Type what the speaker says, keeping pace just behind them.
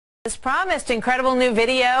As promised, incredible new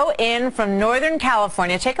video in from Northern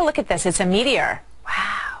California. Take a look at this. It's a meteor.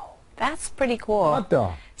 Wow, that's pretty cool. What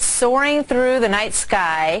the? Soaring through the night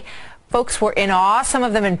sky. Folks were in awe, some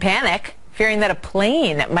of them in panic, fearing that a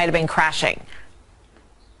plane might have been crashing.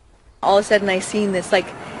 All of a sudden I seen this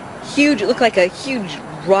huge, it looked like a huge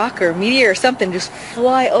rock or meteor or something just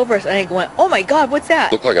fly over us, and I went, oh my God, what's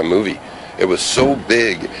that? It looked like a movie. It was so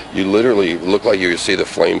big, you literally looked like you could see the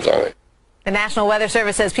flames on it. The National Weather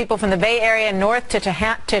Service says people from the Bay Area north to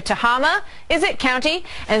Tehama, County,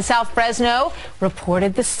 and South Fresno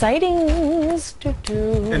reported the sightings.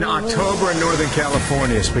 In October in Northern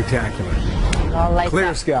California, spectacular. All lights Clear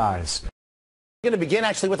up. skies. We're going to begin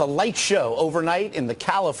actually with a light show overnight in the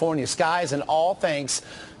California skies, and all thanks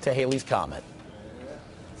to Halley's Comet.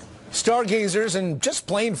 Stargazers and just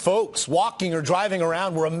plain folks walking or driving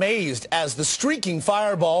around were amazed as the streaking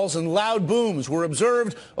fireballs and loud booms were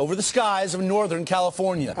observed over the skies of Northern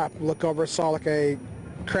California. I looked over, saw like a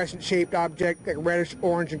crescent-shaped object, like reddish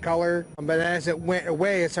orange in color. But as it went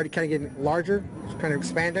away, it started kind of getting larger, kind of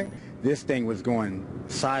expanding. This thing was going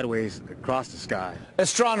sideways across the sky.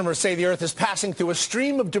 Astronomers say the Earth is passing through a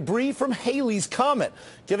stream of debris from Halley's Comet,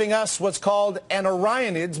 giving us what's called an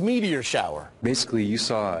Orionids meteor shower. Basically, you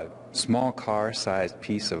saw a small car-sized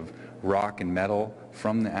piece of rock and metal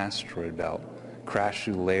from the asteroid belt crash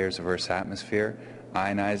through the layers of Earth's atmosphere,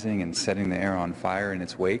 ionizing and setting the air on fire in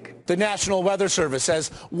its wake. The National Weather Service says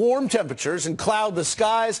warm temperatures and cloudless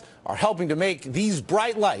skies are helping to make these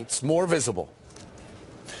bright lights more visible.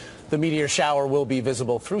 The meteor shower will be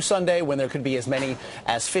visible through Sunday, when there could be as many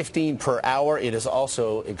as 15 per hour. It is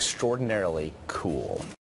also extraordinarily cool.